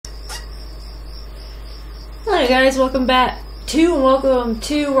Hi guys, welcome back to Bull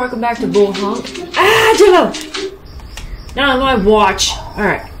Honk. Ah, Jimbo! Not on my watch.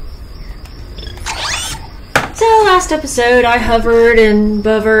 Alright. So last episode I hovered and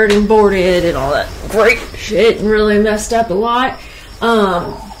bovered and boarded and all that great shit and really messed up a lot.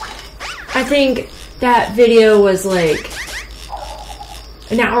 I think that video was like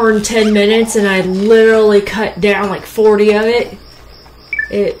an hour and 10 minutes and I literally cut down like 40 of it.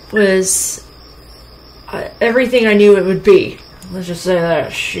 It was everything I knew it would be. Let's just say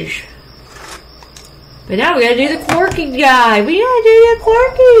that. Sheesh. But now we gotta do the Quarky guy. We gotta do the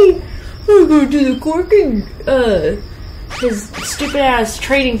Quarky. We're gonna do the Quarky. His stupid ass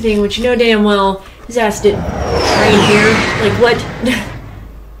training thing, which you know damn well his ass didn't train here. Like what?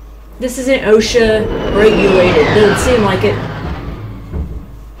 This isn't OSHA regulated. Doesn't seem like it.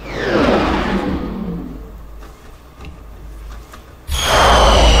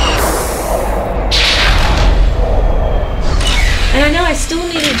 And I know I still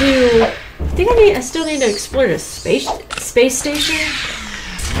need to do. I still need to explore the space station.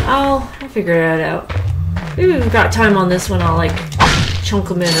 I'll figure that out. Maybe we've got time on this one. I'll like chunk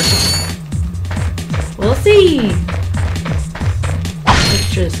them in or something. We'll see. Make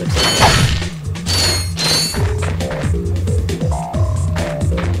sure this looks like that.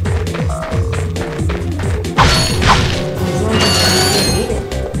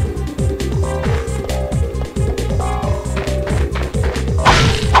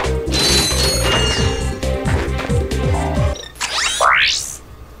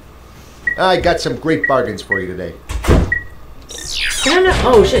 I got some great bargains for you today. No.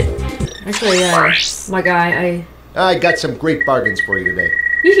 Oh shit. Actually, my guy, I got some great bargains for you today.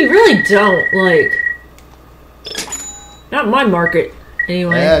 You really don't, like... Not my market,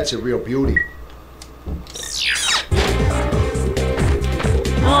 anyway. That's a real beauty.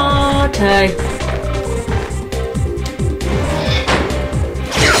 Oh, Tay.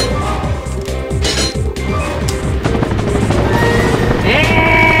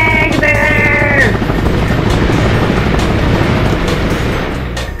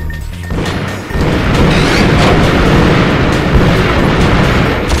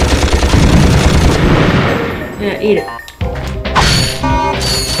 Yeah, eat it.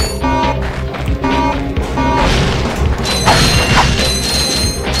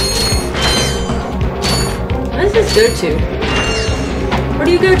 Where does this go to? Where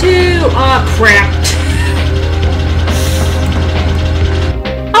do you go to? Aw, crap.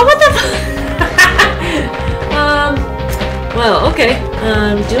 Oh, what the f- well, okay.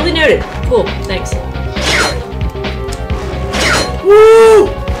 Duly noted. Cool, thanks. Woo!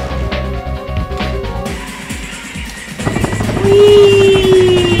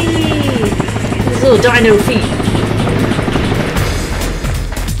 These little dino feet.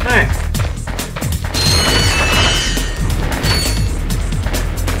 Alright.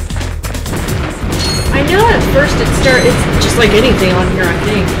 I know at first it's just like anything on here, I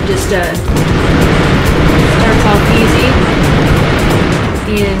think. It just starts off easy.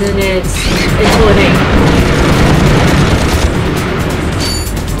 And then it's living.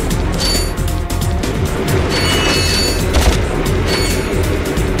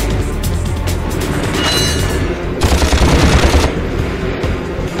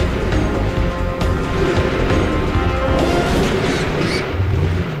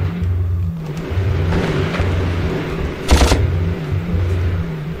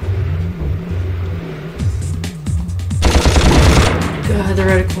 God, the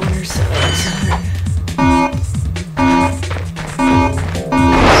red corner sucks.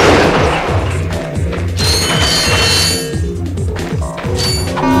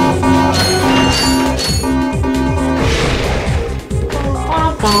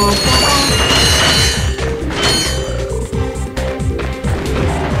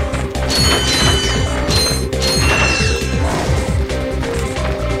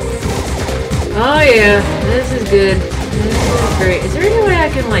 Oh yeah, this is good. This is great. Is there any way I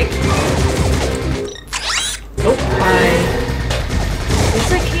can like... Oh, I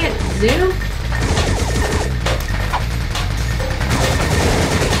guess I can't zoom?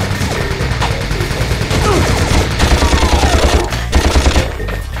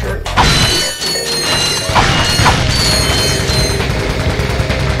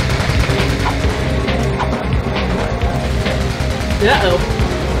 Uh-oh.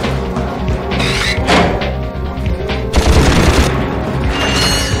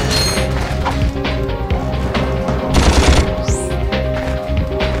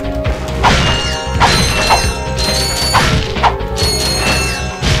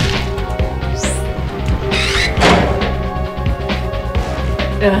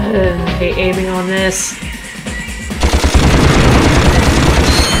 I hate aiming on this.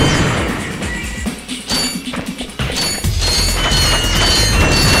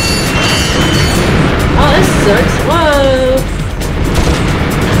 sucks. Whoa!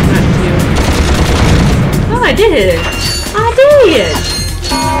 Oh, I did hit it. I did!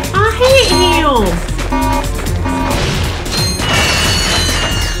 I hit him!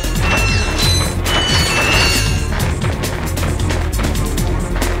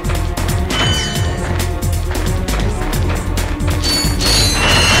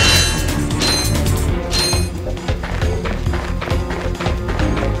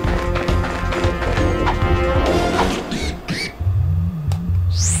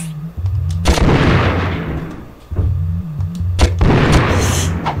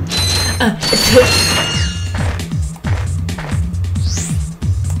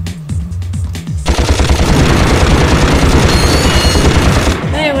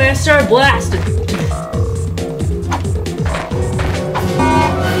 Anyway, I started blasting.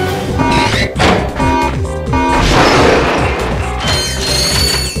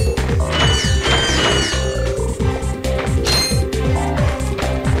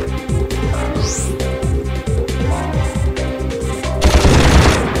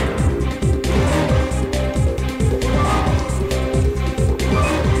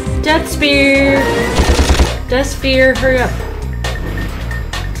 Death Spear! Death Spear, hurry up.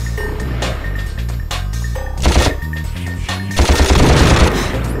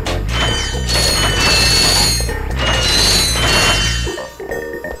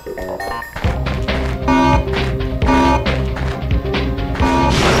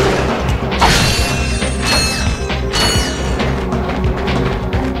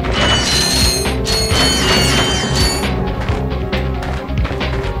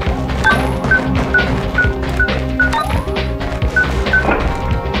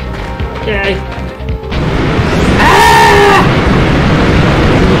 Okay. Ah!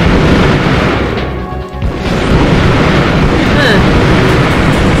 Huh.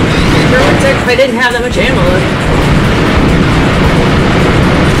 For one sec, I didn't have that much ammo left.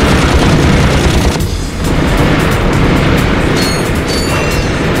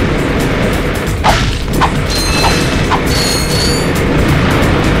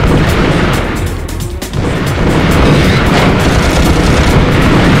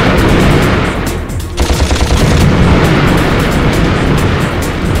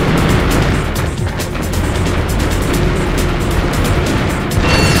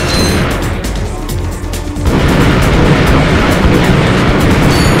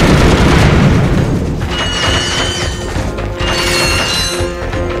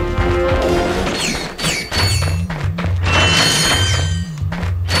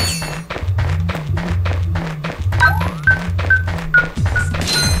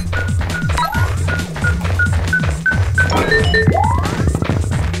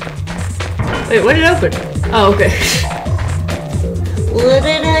 Wait, what did it open? Oh, okay. What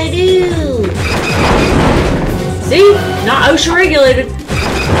did I do? See? Not OSHA regulated.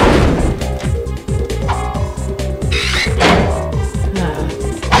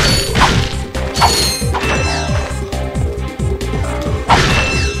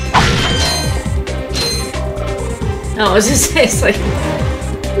 Oh, I was just saying, it's like,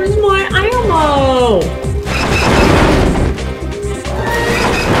 where's my ammo?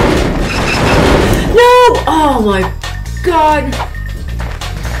 No! Oh my god.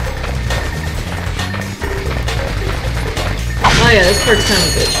 Oh yeah, this part's kind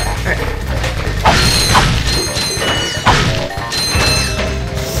of good. Alright.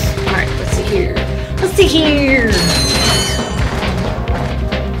 Alright, let's see here. Let's see here!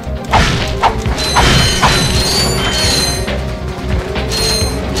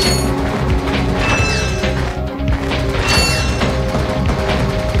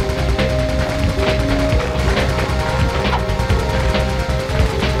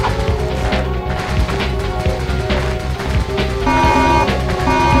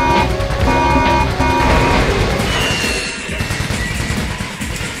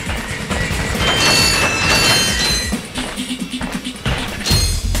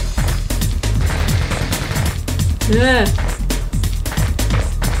 Yeah.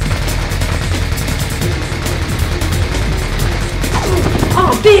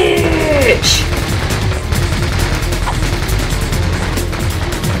 Oh, bitch!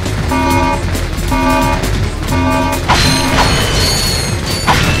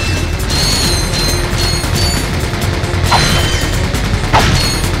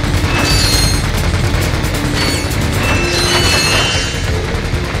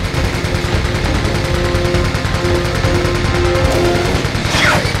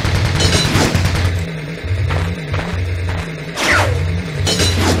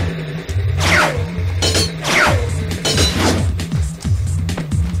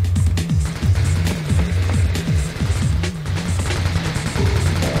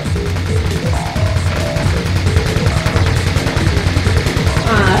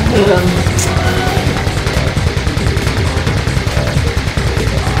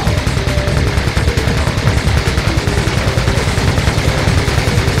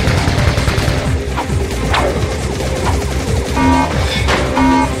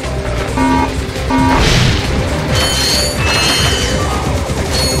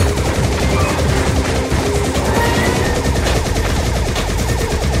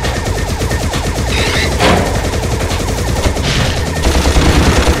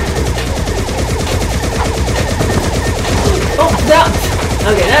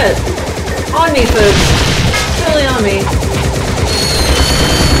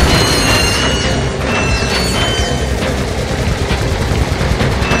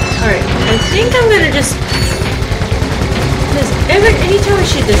 I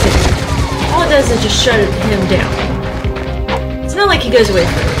shoot this thing? All it does is just shut him down. It's not like he goes away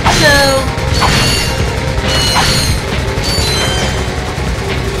from it. So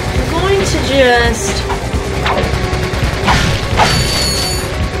I'm going to just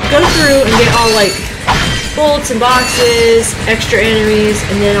go through and get all like bullets and boxes, extra enemies,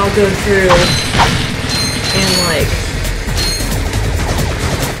 and then I'll go through and like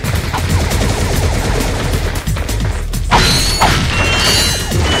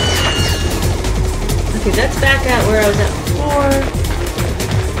okay, that's back at where I was at before.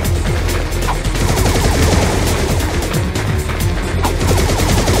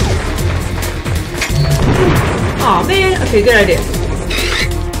 Aw, man. Okay, good idea.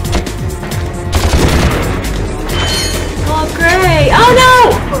 Oh, great. Oh, no!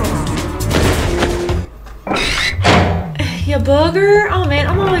 You booger? Oh, man.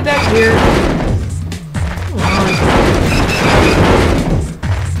 I'm all the way back here. Come on.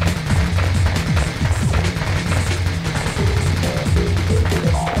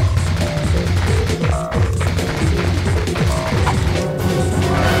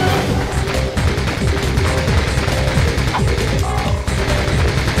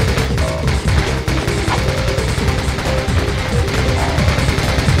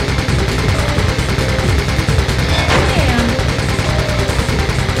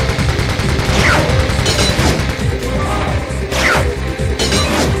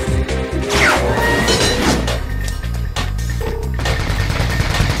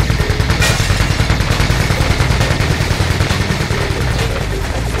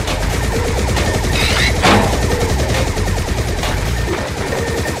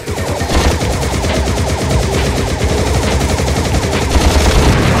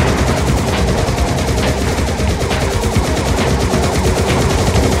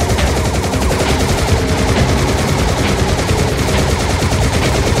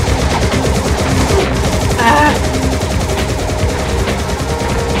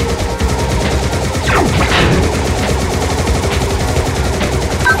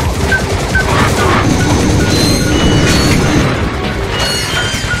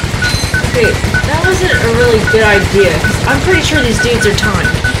 Good idea, because I'm pretty sure these dudes are timed.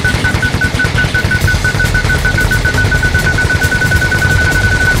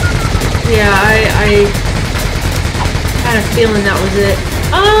 Yeah, I had a feeling that was it.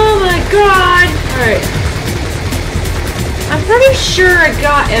 Oh my god! Alright. I'm pretty sure I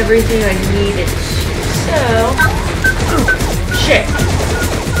got everything I needed to, so... Shit.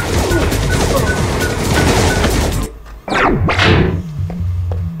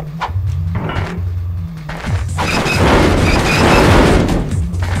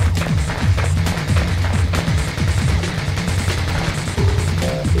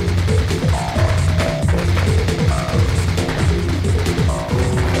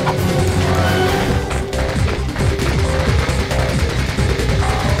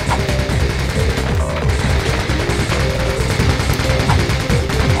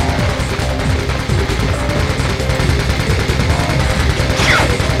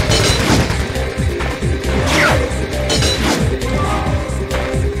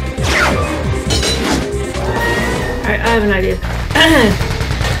 I have an idea.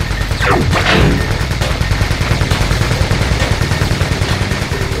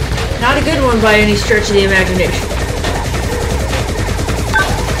 Not a good one by any stretch of the imagination.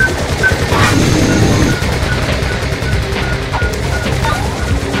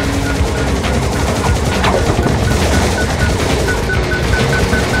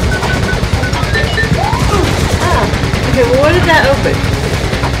 Okay, well what did that open?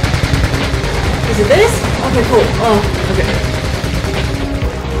 Is it this? Okay, cool. Oh, okay.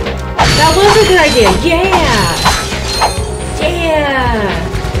 That was a good idea. Yeah! Yeah!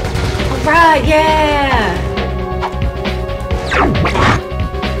 Alright, yeah!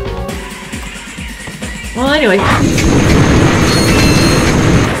 Well, anyway.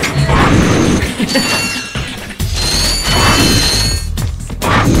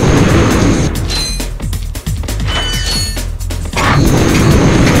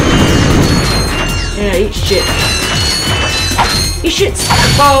 Yeah, eat shit. Eat shit,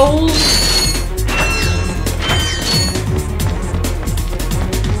 balls!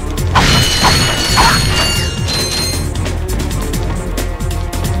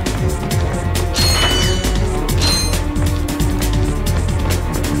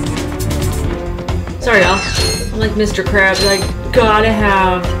 Sorry, y'all. I'm like Mr. Krabs. I gotta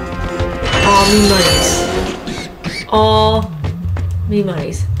have all me monies. All me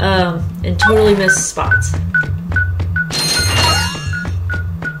monies. And totally miss spots.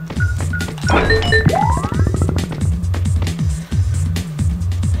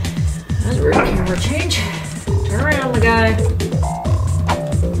 camera change. Turn around, my guy.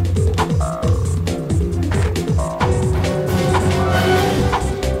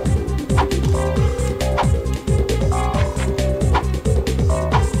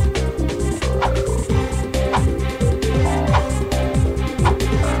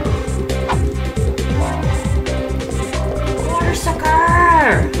 Water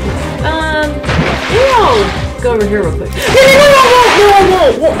sucker! Whoa! Go over here real quick. Whoa!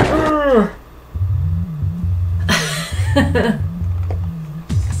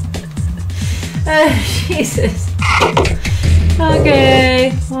 Jesus.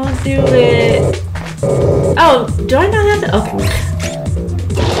 Okay, I'll do it. Oh, do I not have to? Okay.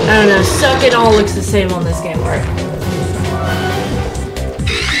 I don't know. Sucking all looks the same on this game, right?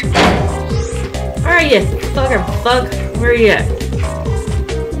 Where are you? Fucker, fuck. Where are you at?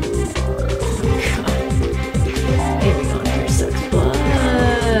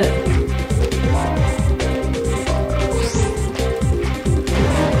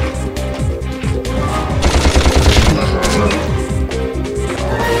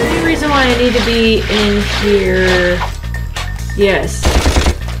 I need to be in here. Yes.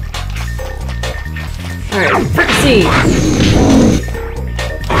 Alright, fricassee.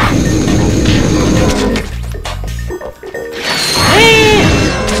 Hey!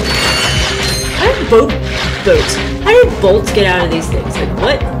 How do boats? How do bolts get out of these things? Like,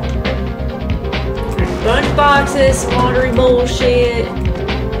 what? Bunch boxes, watery bullshit.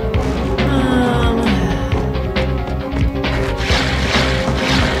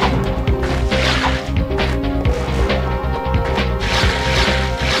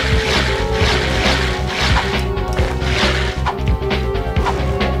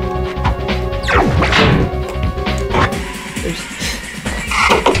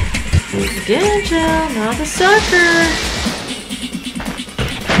 Get you, not the sucker.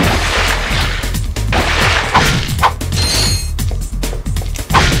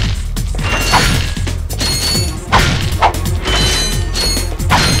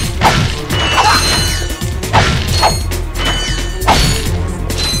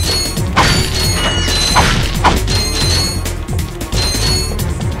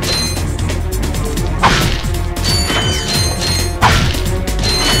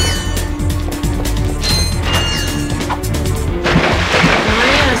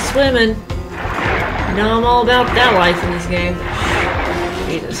 Swimming. You know I'm all about that life in this game.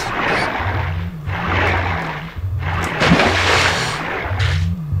 Jesus.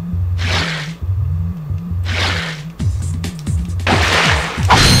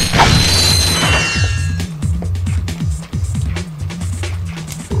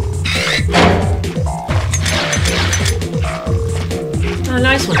 Oh,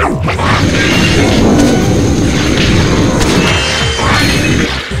 nice one.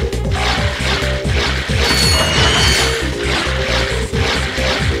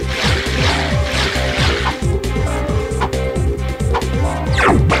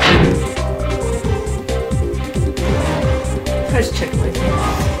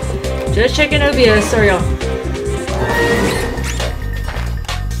 Just checking OBS, sorry y'all.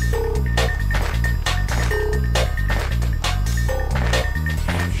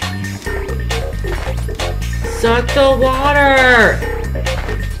 Suck the water!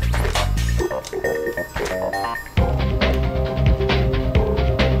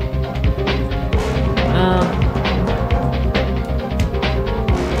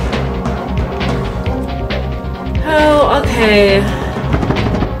 Oh, okay.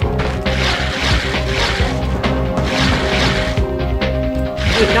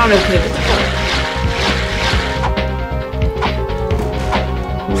 Not okay with the color.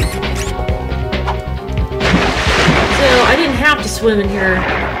 So I didn't have to swim in here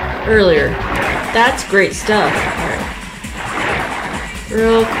earlier. That's great stuff. Right.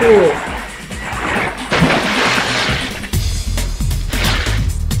 Real cool.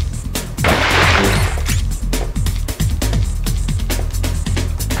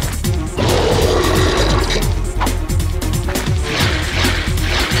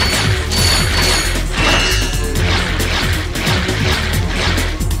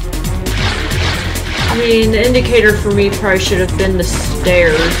 I mean, the indicator for me probably should have been the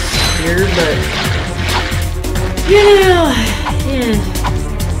stairs here, but you know, yeah.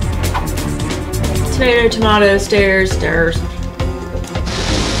 Tomato, tomato, stairs, stairs.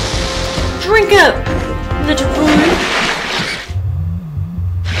 Drink up, little boy.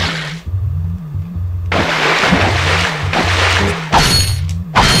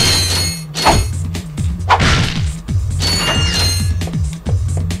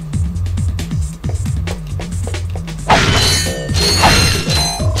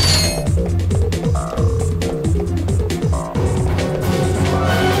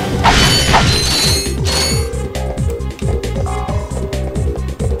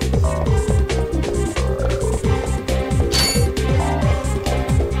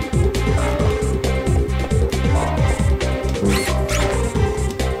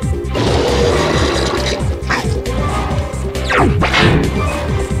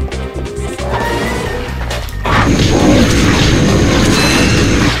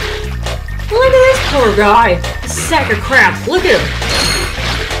 guy. Sack of crap. Look at him.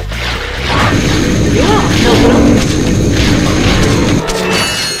 You want helping him?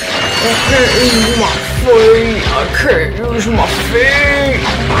 I can't use my feet. I can't use my feet.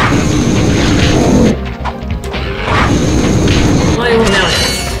 Why do you want now?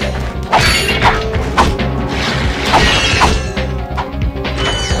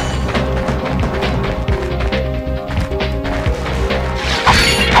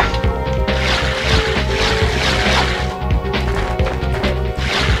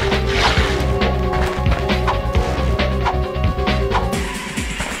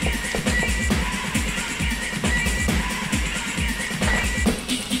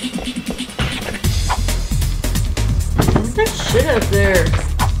 Shit up there.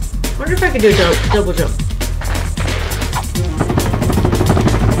 Wonder if I could do a double jump.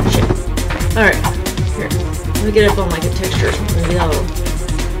 Shit. Alright. Here. Let me get up on like a texture or something. Maybe that'll...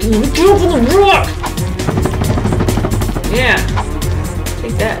 Get up on the rock! Yeah.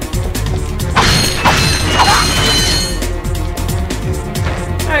 Take that.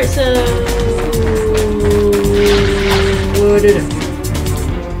 Alright, so... What did it...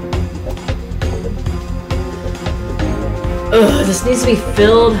 Ugh, this needs to be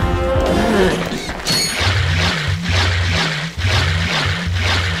filled.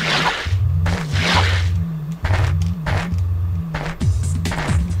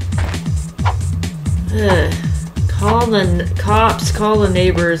 Call the cops, call the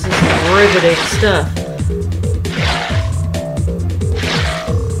neighbors. This is riveting stuff.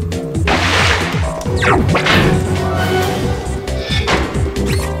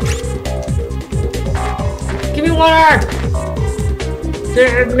 Give me water!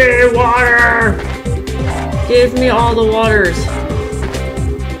 Give me water! Give me all the waters.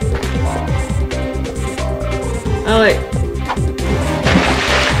 Oh wait.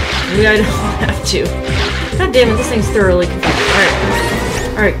 Maybe I don't have to. God damn it, this thing's thoroughly confused. Alright.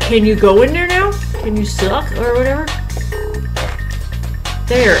 Alright, can you go in there now? Can you suck or whatever?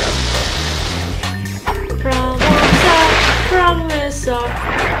 There. Problem solved. Problem is solved.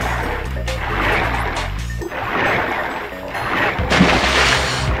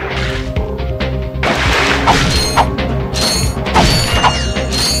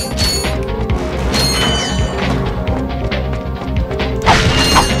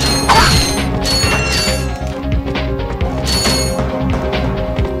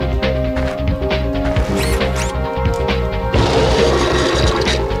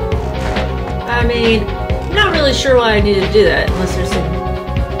 I mean, not really sure why I need to do that, unless there's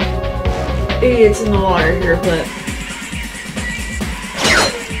some idiots in the water here, but...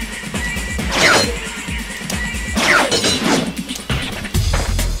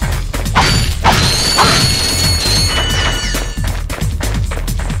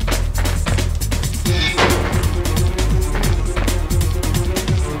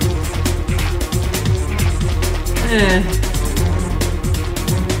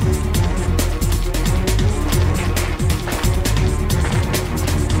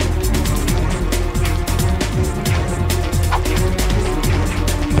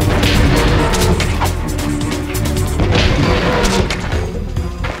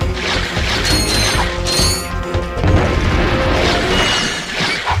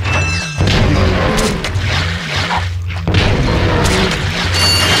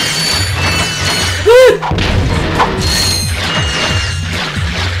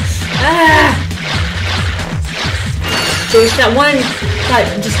 So it's that one that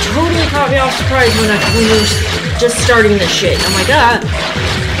just totally caught me off surprise when we were just starting this shit. I'm like, ah.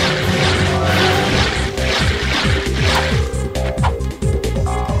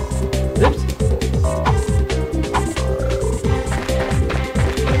 Oops.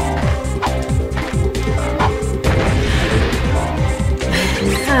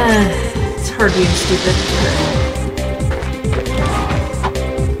 It's hard being stupid.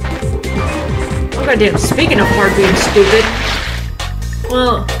 Oh goddamn, speaking of hard being stupid.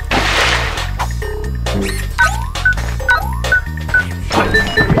 Well...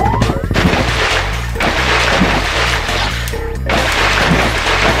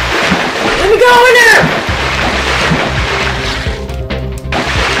 Let me go in there!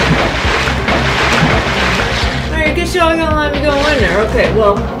 Alright, I guess y'all gonna let me go in there. Okay,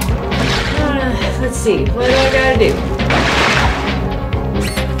 well... let's see. What do I gotta do?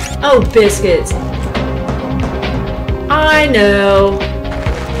 Oh, biscuits. I know.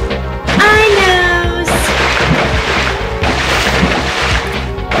 I know.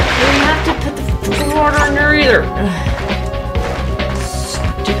 You don't have to put the fucking water in there either.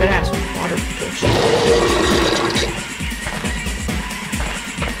 Stupid ass water bullshit.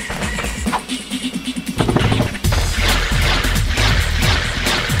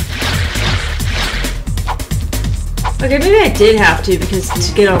 Okay, maybe I did have to because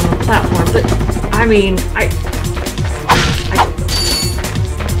to get on the platform, but I mean,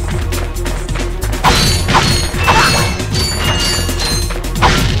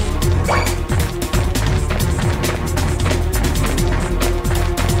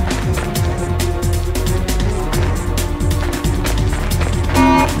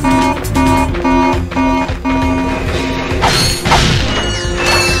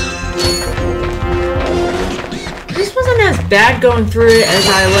 bad going through it as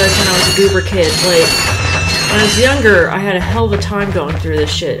I was when I was a goober kid. Like, when I was younger, I had a hell of a time going through this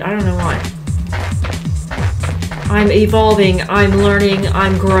shit. I don't know why. I'm evolving, I'm learning,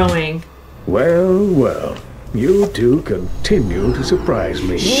 I'm growing. Well, well. You two continue to surprise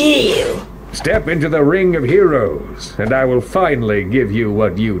me. Yeah. Step into the ring of heroes, and I will finally give you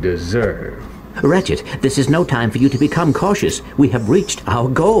what you deserve. Ratchet, this is no time for you to become cautious. We have reached our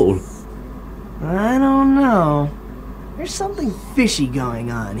goal. I don't know. There's something fishy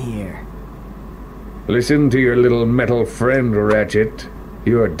going on here. Listen to your little metal friend, Ratchet.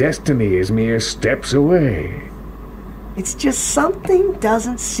 Your destiny is mere steps away. It's just something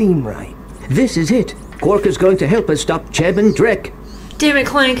doesn't seem right. This is it. Quark is going to help us stop Cheb and Drek. Damn it,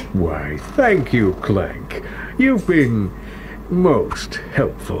 Clank. Why, thank you, Clank. You've been most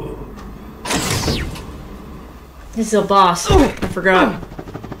helpful. This is a boss. I forgot.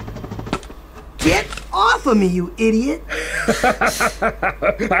 Get off of me, you idiot!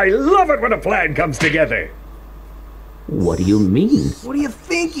 I love it when a plan comes together. What do you mean? What do you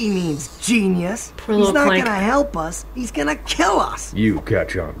think he means, genius? Poor He's little not Clank. gonna help us. He's gonna kill us. You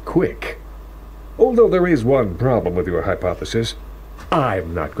catch on quick. Although there is one problem with your hypothesis.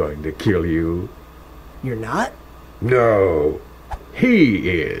 I'm not going to kill you. You're not? No, he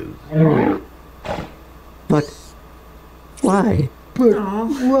is. But why? But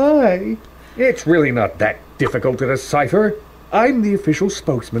why? It's really not that difficult to decipher. I'm the official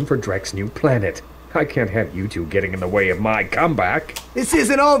spokesman for Drek's new planet. I can't have you two getting in the way of my comeback. This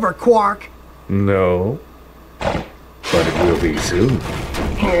isn't over, Quark. No, but it will be soon.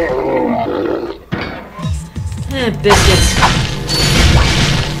 Biscuits.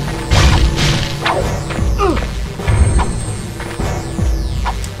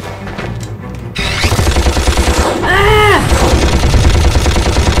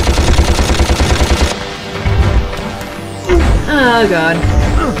 Oh god.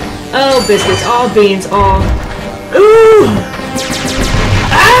 Oh biscuits, all beans, all. Ooh!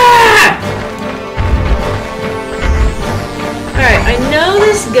 Ah! Alright, I know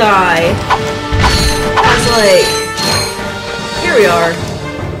this guy is like. Here we are.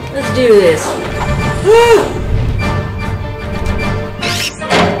 Let's do this. Woo!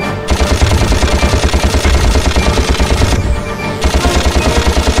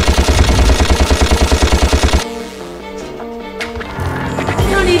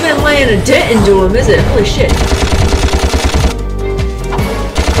 Even laying a dent into him, is it? Holy shit.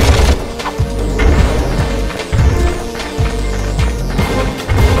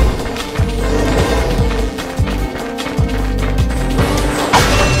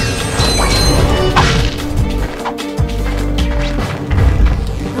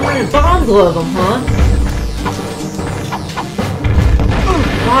 I'm gonna bomb glove him, huh?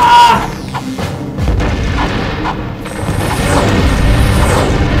 Ah!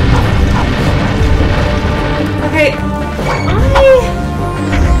 Okay, I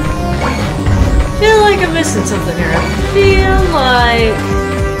feel like I'm missing something here. I feel like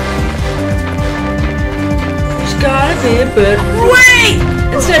there's gotta be a better way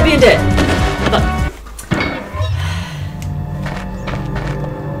instead of being dead.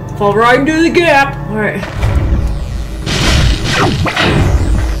 Fall right into the gap. All right.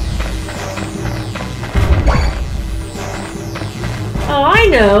 Oh, I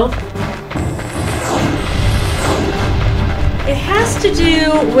know. It has to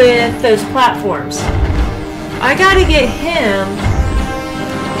do with those platforms. I gotta get him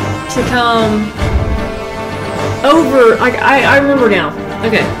to come over. I remember now.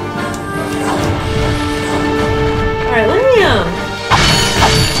 Okay. Alright, let me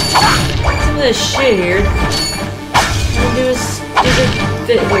some of this shit here. I'll do a stupid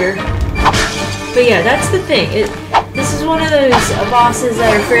bit here. But yeah, that's the thing. This is one of those bosses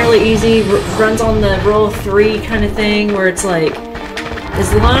that are fairly easy, runs on the roll of 3 kind of thing, where it's like,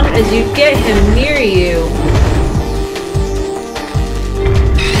 as long as you get him near you,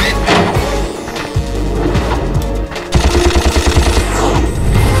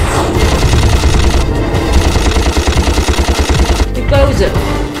 it goes up,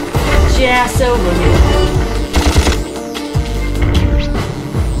 jazz over me.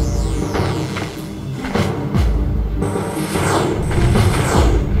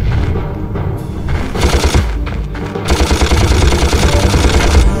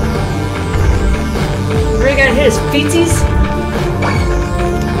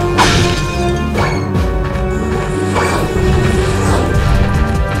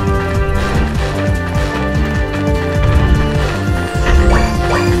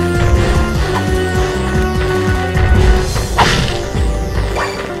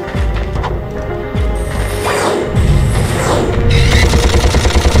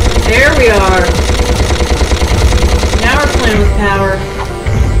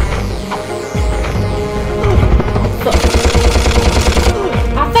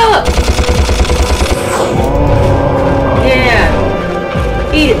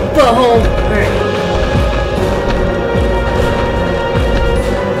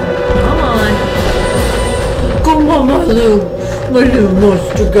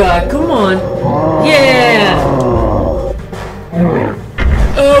 monster guy. Come on. Yeah.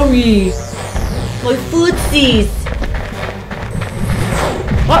 Oh, yeah. My footsies.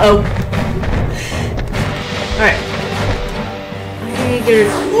 Uh-oh. Alright. I need to get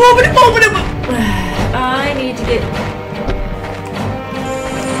I need to get...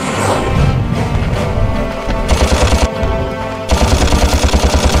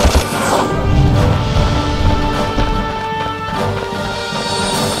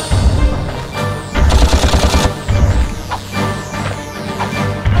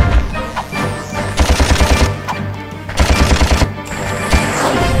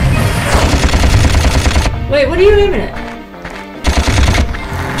 Wait, what are you aiming at?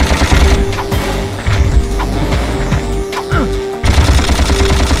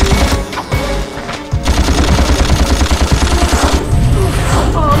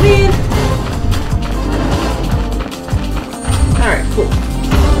 Oh, man. Alright, cool.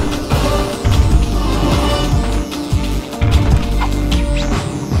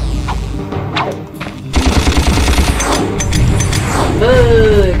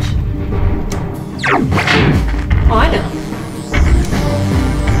 Fudge. Oh, I know.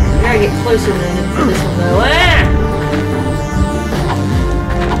 I gotta get closer than him for this one, though. Ah!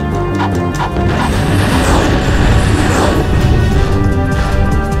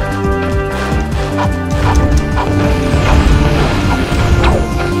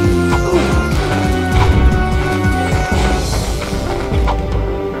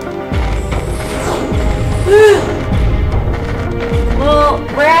 Well,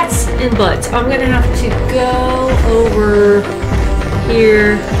 rats and butts. I'm gonna have to go over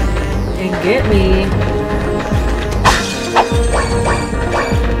here and get me.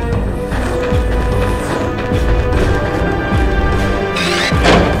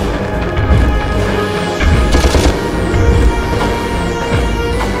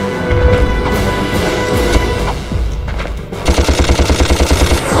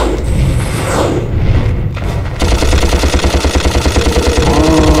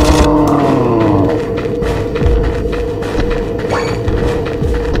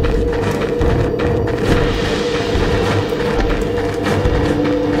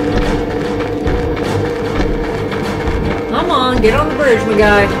 Get on the bridge, my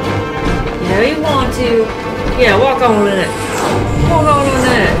guy. You know you want to. Yeah, walk on in it. Walk on in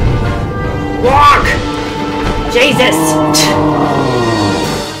it. Walk! Jesus!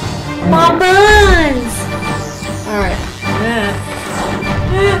 My buns! Alright.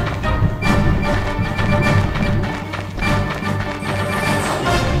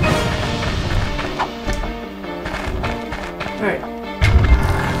 Alright.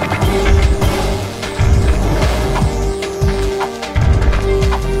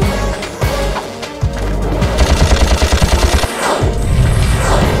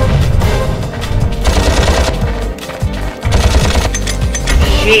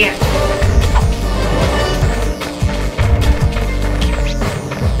 Shit.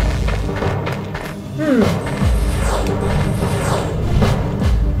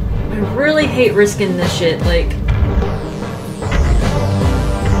 I really hate risking this shit, like...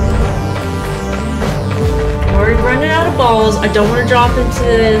 I'm already running out of balls. I don't want to drop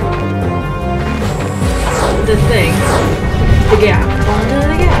into the thing. The gap. Fall into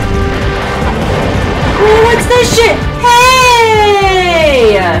the gap. Oh, what's this shit? Hey!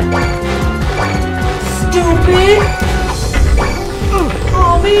 Stupid!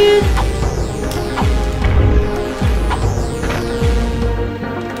 Oh, man!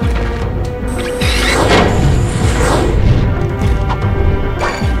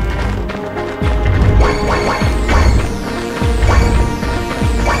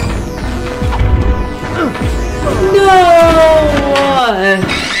 No!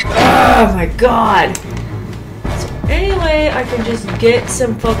 Oh my god! Anyway, I can just get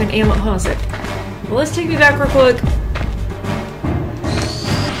some fucking ammo. Hold on a sec. Well, let's take me back real quick.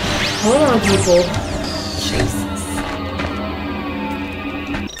 Hold on, people. Jesus.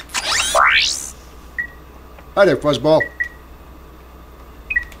 Hi there, Fuzzball.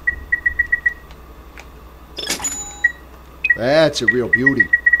 That's a real beauty.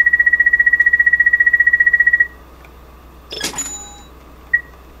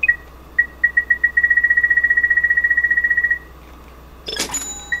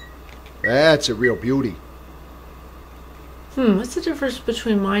 That's a real beauty. What's the difference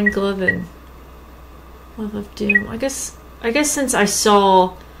between Mind Glove and Glove of Doom? I guess since I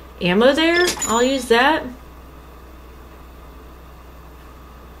saw ammo there, I'll use that.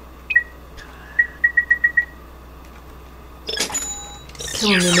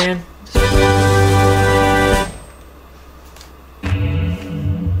 Killing me, man.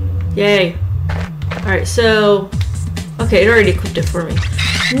 Yay. Alright, so... Okay, it already equipped it for me.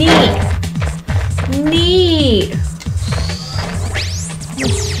 Neat! Neat!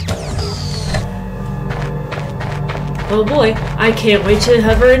 Oh boy, I can't wait to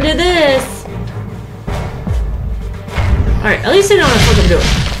hover into this! Alright, at least I know what I'm fucking doing.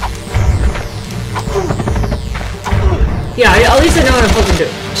 Yeah, at least I know what I'm fucking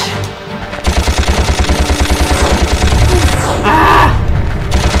doing. Ah!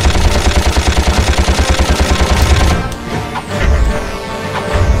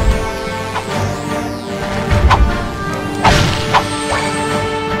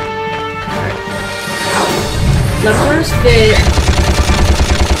 Levers fit.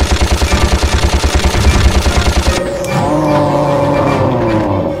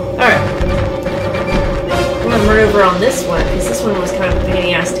 Alright. I'm gonna run over on this one, because this one was kind of a pain in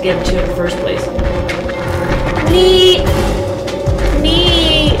the ass to get into in the first place. Neat!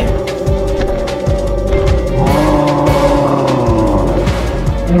 Neat!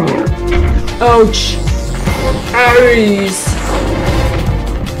 Ouch! Ouch!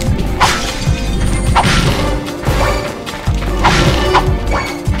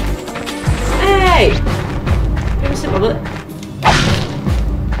 Hey! Give me some bullet.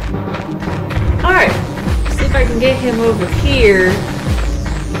 Alright. See if I can get him over here.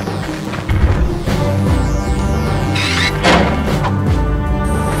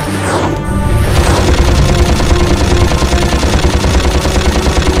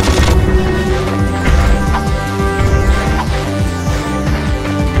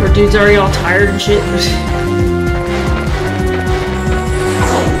 Our dude's already all tired and shit.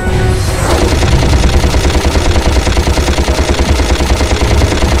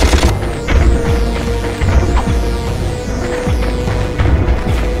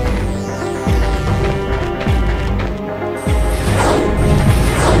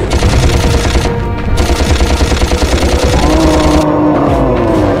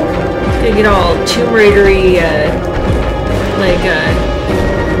 Get all Tomb Raider-y,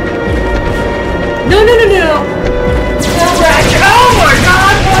 No, no, no, no! No, Ratchet! Oh my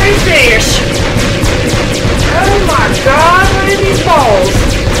god, what is this? Oh my god, what are these balls?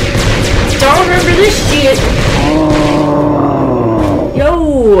 Don't remember this shit! Yo!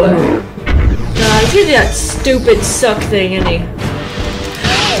 God, he's that stupid suck thing, isn't he?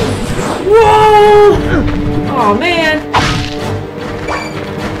 Whoa! Oh man!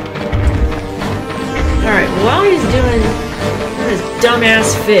 Alright, while he's doing his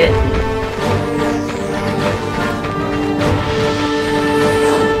dumbass fit.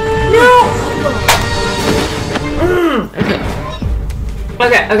 No!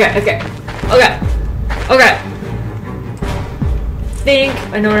 Okay. Think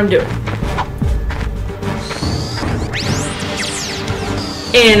I know what I'm doing.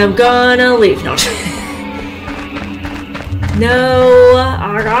 And I'm gonna leave. No. No,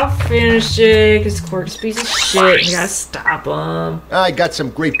 I gotta finish it because Quark's a piece of shit. You gotta stop him. I got some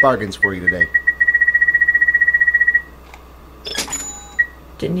great bargains for you today.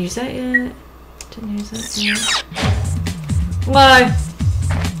 Didn't use that yet. Why?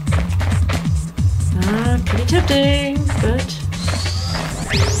 Pretty tempting, but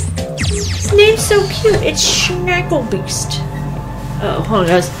his name's so cute. It's Schnacklebeast. Oh, hold on,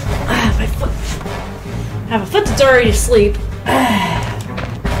 guys. My foot. I have a foot that's already asleep.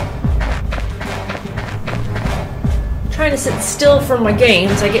 Trying to sit still from my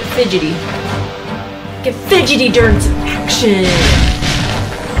games, I get fidgety. During some action.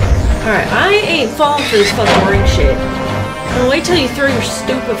 Alright, I ain't falling for this fucking ring shit. I'm gonna wait till you throw your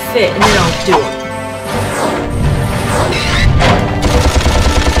stupid fit and then I'll do it.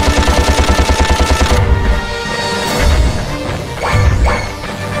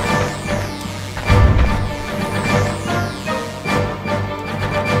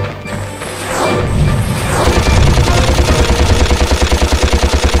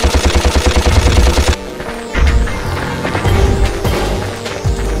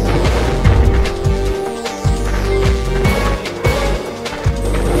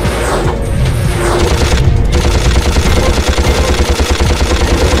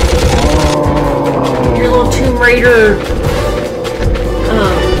 Raider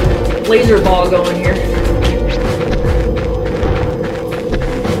laser ball going here.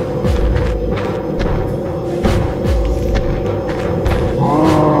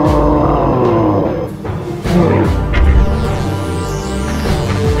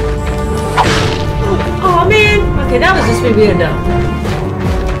 Oh man! Okay, that was just me being dumb.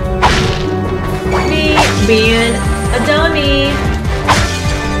 Me being a dummy.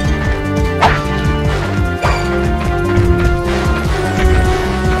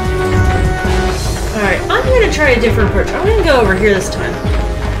 gonna try a different approach. I'm gonna go over here this time.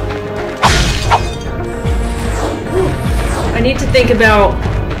 I need to think about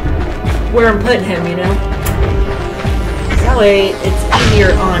where I'm putting him, you know? That way it's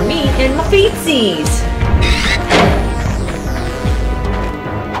easier on me and my feetsies.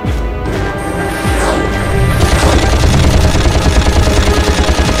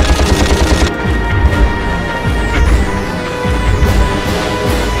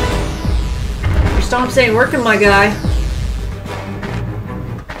 Your stomps ain't working, my guy.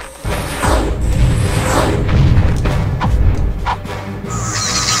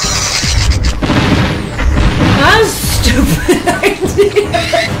 Stupid idea.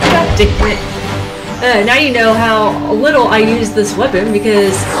 God damn it. Now you know how little I use this weapon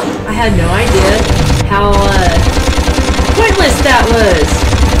because I had no idea how pointless that was.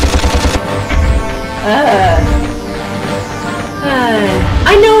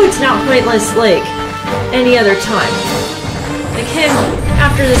 I know it's not pointless like any other time. Like him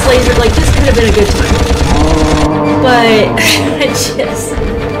after this laser, like this could have been a good time. But I just...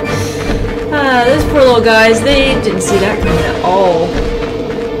 those poor little guys, they didn't see that coming at all.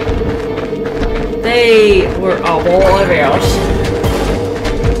 They were oblivious.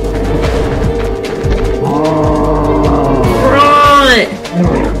 Run!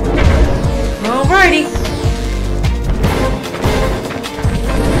 Alrighty.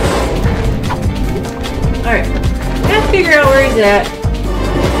 Alright. Gotta figure out where he's at.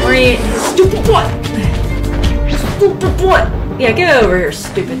 Where he... Stupid butt! Stupid butt! Yeah, get over here,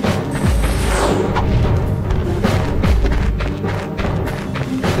 stupid.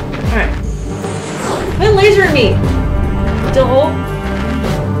 Alright. Quit lasering me! Still hold.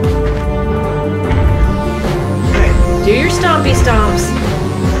 Alright. Do your stompy stomps.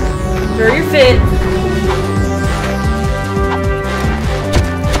 Throw your fit.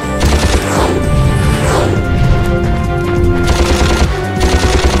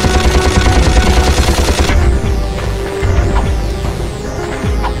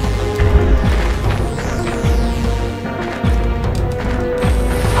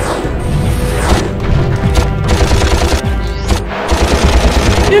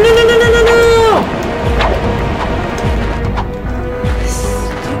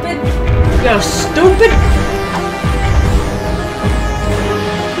 Stupid!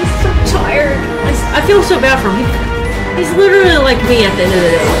 He's so tired. I feel so bad for him. He's literally like me at the end of the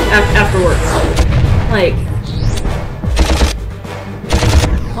day, after work. Like...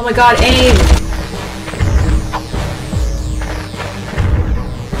 Oh my god, aim!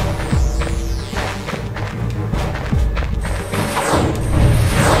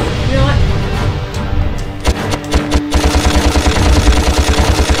 You know what?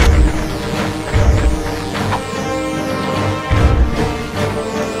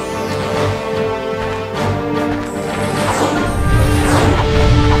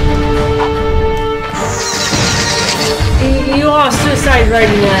 You lost suicide right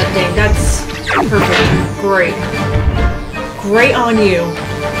into that thing. That's perfect. Great. Great on you.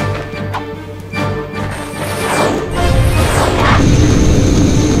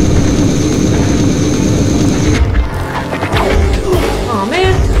 Oh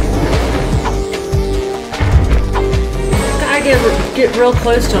man. Gotta get real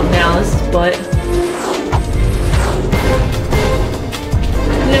close to him now. This is butt.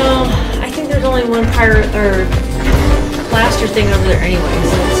 No, I think there's only one pirate or blaster thing over there anyway,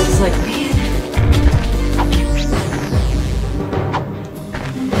 so it's just like, man.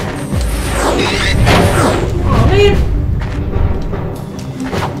 Oh man.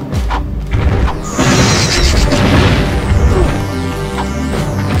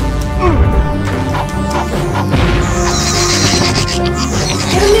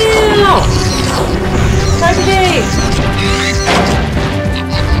 Get him now! Try today!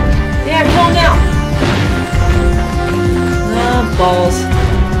 Yeah, kill him now! Balls.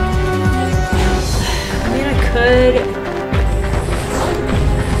 I mean, I could...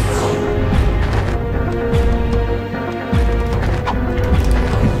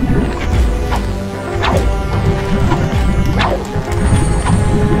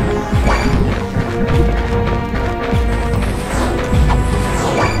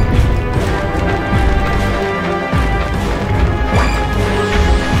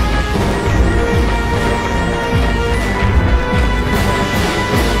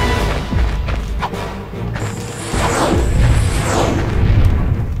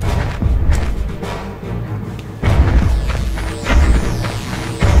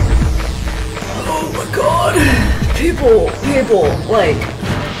 People, like...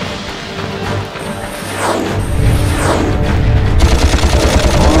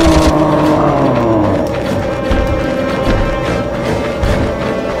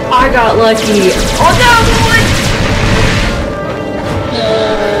 I got lucky. Oh no, boy!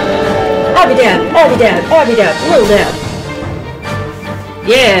 Abby dab, Abby dab, Abby dab, little dab.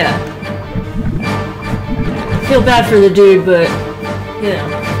 Yeah. Feel bad for the dude, but you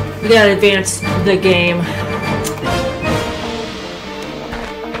know, we gotta advance the game.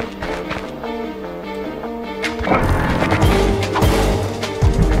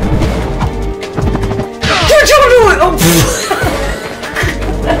 Oh,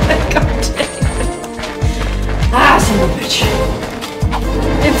 God damn. Ah, son of a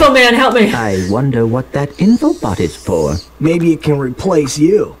bitch. Info man, help me. I wonder what that infobot is for. Maybe it can replace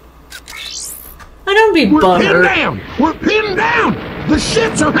you. I don't be We're pinned butthurt. down! We're pinned down! The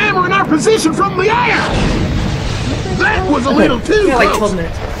ships are hammering our position from the air! That was a little too Yeah, like close! 12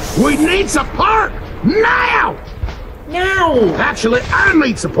 minutes. We need support! Now! Now! Actually, I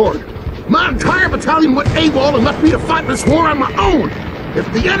need support! My entire battalion went AWOL and left me to fight this war on my own! If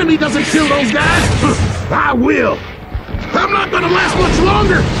the enemy doesn't kill those guys, I will! I'm not gonna last much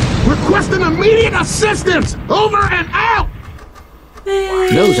longer! Requesting immediate assistance! Over and out!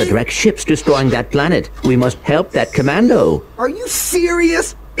 Those are direct ships destroying that planet. We must help that commando. Are you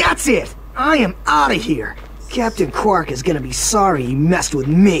serious? That's it! I am out of here! Captain Quark is gonna be sorry he messed with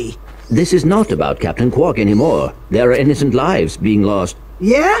me. This is not about Captain Quark anymore. There are innocent lives being lost.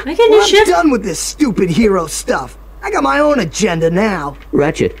 Yeah? I get a new Well, I'm ship. done with this stupid hero stuff. I got my own agenda now.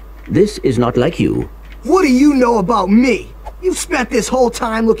 Ratchet, this is not like you. What do you know about me? You've spent this whole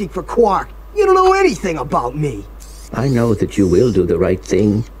time looking for Quark. You don't know anything about me. I know that you will do the right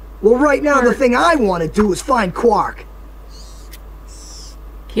thing. Well, right now the thing I want to do is find Quark.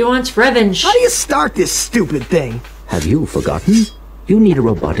 He wants revenge. How do you start this stupid thing? Have you forgotten? You need a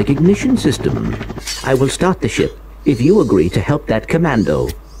robotic ignition system. I will start the ship if you agree to help that commando.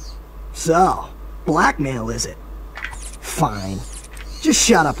 So, blackmail is it? Fine. Just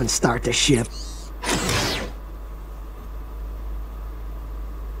shut up and start the ship.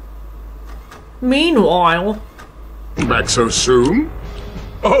 Meanwhile... Back so soon?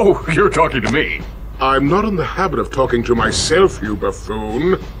 Oh, you're talking to me. I'm not in the habit of talking to myself, you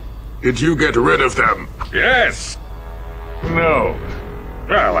buffoon. Did you get rid of them? Yes. No.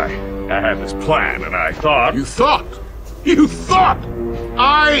 Well, I had this plan, and I thought... You thought? You thought?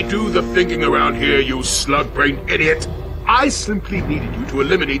 I do the thinking around here, you slug-brained idiot. I simply needed you to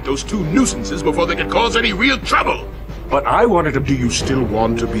eliminate those two nuisances before they could cause any real trouble. But I wanted to... Do you still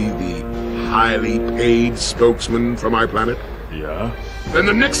want to be the highly paid spokesman for my planet? Yeah? Then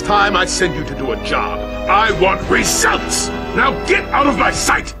the next time I send you to do a job, I want results! Now get out of my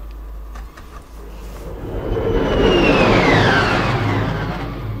sight!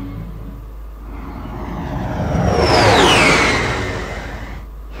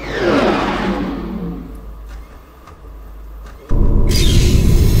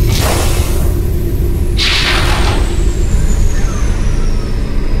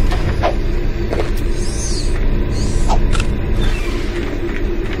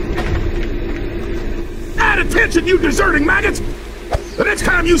 Attention, you deserting maggots! The next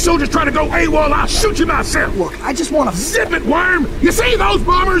time you soldiers try to go AWOL, I'll shoot you myself! Look, I just want to... Zip it, worm! You see those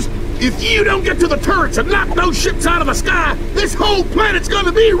bombers? If you don't get to the turrets and knock those ships out of the sky, this whole planet's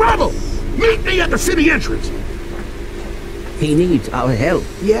gonna be rubble! Meet me at the city entrance! He needs our help.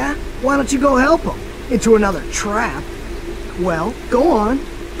 Yeah? Why don't you go help him? Into another trap. Well, go on.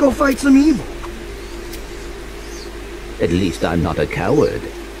 Go fight some evil. At least I'm not a coward.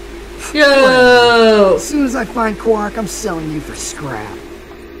 Yo! As soon as I find Quark, I'm selling you for scrap.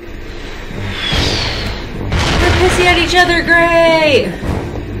 They're pissing at each other, great!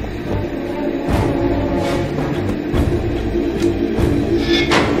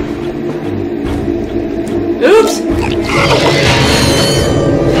 Oops!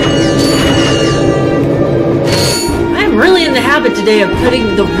 I'm really in the habit today of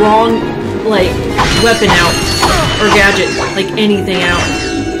putting the wrong, like, weapon out. Or gadget. Like, anything out.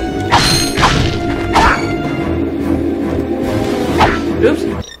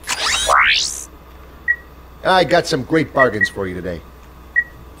 Oops. I got some great bargains for you today.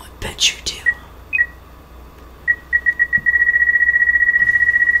 I bet you do.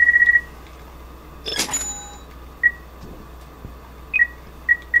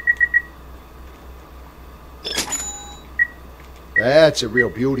 That's a real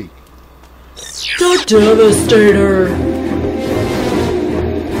beauty. The Devastator.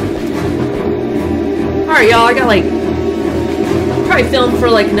 Alright, y'all, I got like... probably film for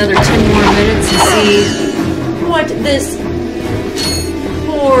like another 10 more minutes and see what this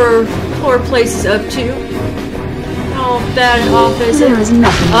poor place is up to. Oh, bad office. There is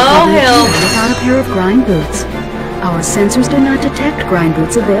nothing Oh, hell. without a pair of grind boots. Our sensors do not detect grind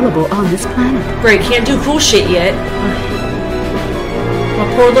boots available on this planet. Great, can't do cool shit yet. My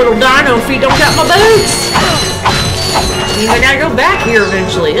poor little dino feet don't got my boots. I gotta go back here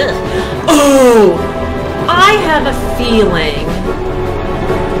eventually. Ugh. Oh, I have a feeling.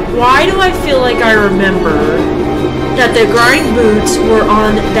 Why do I feel like I remember that the grind boots were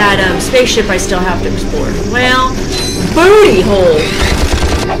on that spaceship I still have to explore? Well, booty hole.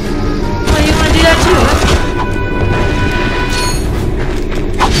 Well, you want to do that too, huh?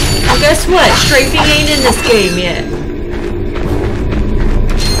 Well, guess what? Strafing ain't in this game yet.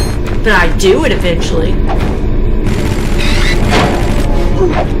 But I do it eventually.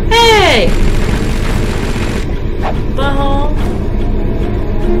 Hey! Butthole.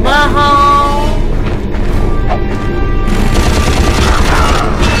 Butthole.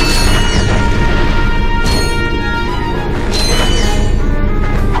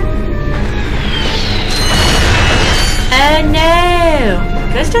 Oh no!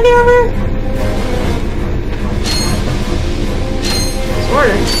 Can I still get over?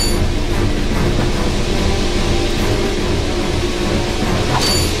 Sorta.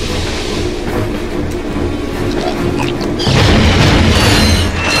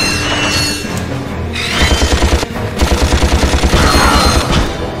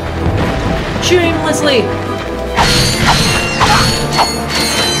 Shamelessly.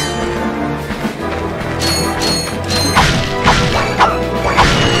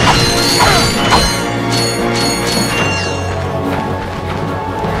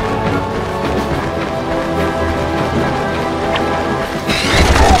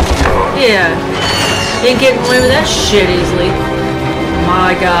 Yeah, ain't getting away with that shit easily,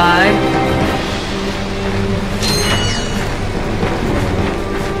 my guy.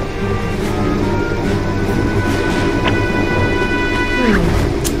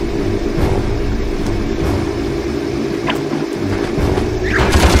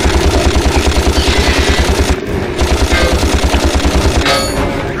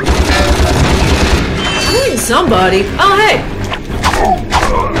 Somebody. Oh, hey.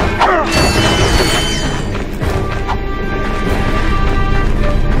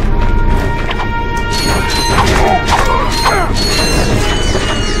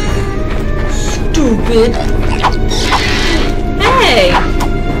 Stupid. Hey.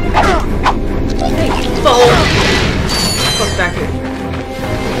 Hey, fool. Fuck back here.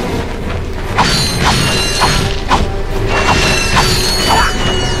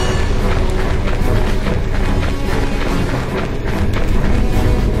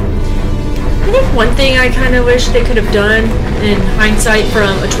 I think one thing I kind of wish they could have done in hindsight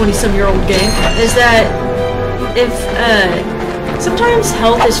from a 20-some-year-old game is that if, sometimes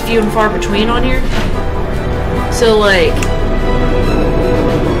health is few and far between on here. So, like,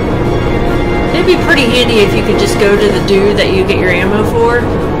 it'd be pretty handy if you could just go to the dude that you get your ammo for,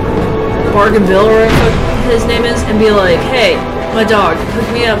 Bargain Bill or whatever his name is, and be like, hey, my dog,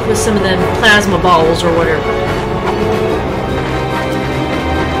 hook me up with some of them plasma balls or whatever.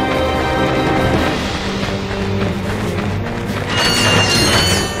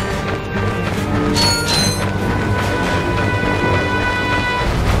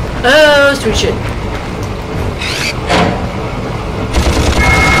 Oh, sweet shit.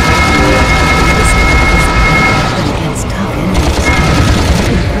 Against tough enemies.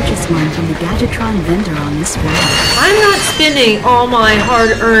 You can purchase one from the Gadgetron vendor on this wall. I'm not spending all my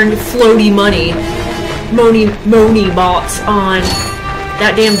hard-earned floaty money, money bots on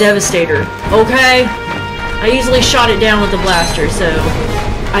that damn Devastator, okay? I easily shot it down with the blaster, so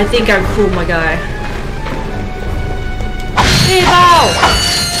I think I cooled my guy. Hey, ball!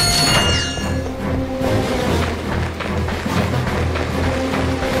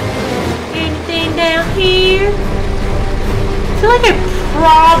 Down here. I feel like I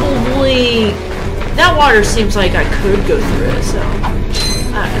probably... That water seems like I could go through it, so...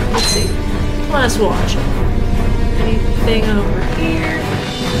 I don't know. Let's see. Let's watch. Anything over here?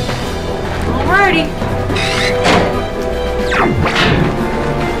 Alrighty.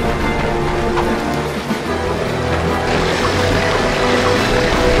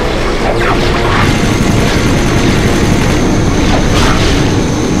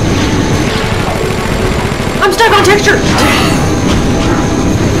 I'm stuck on texture!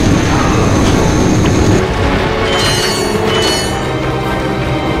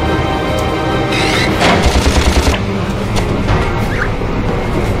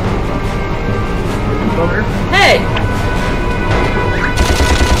 Hey!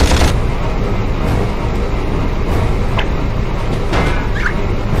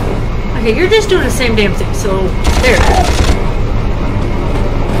 Okay, you're just doing the same damn thing, so there.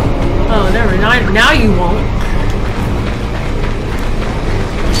 Oh, never mind. Now you won't.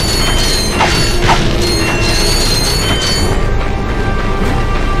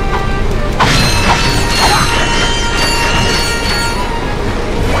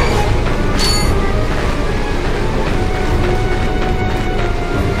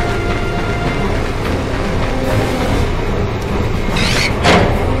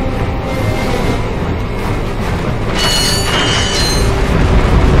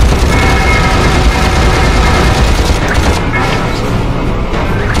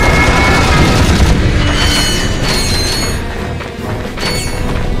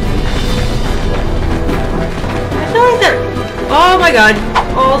 my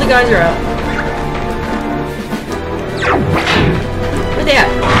god. All the guys are out. Where they at?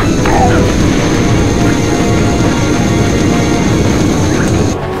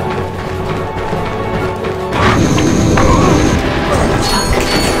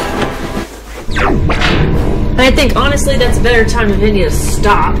 I think, honestly, that's a better time if any to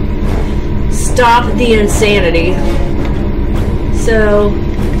stop. Stop the insanity. So,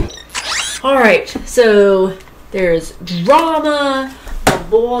 alright, so there's drama, the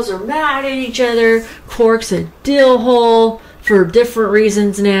boys are mad at each other, Quark's a dill hole for different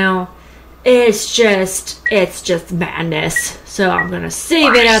reasons now. It's just madness. So I'm gonna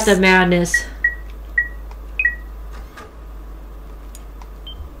save it at the madness.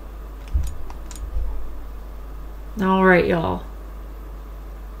 Alright, y'all.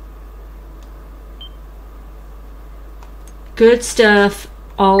 Good stuff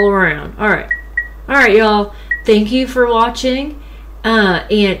all around. Alright. Alright, y'all. Thank you for watching. And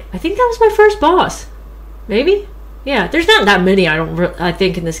I think that was my first boss. Maybe? Yeah, there's not that many, I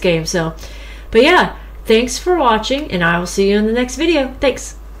think, in this game. So, but yeah, thanks for watching, and I will see you in the next video.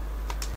 Thanks.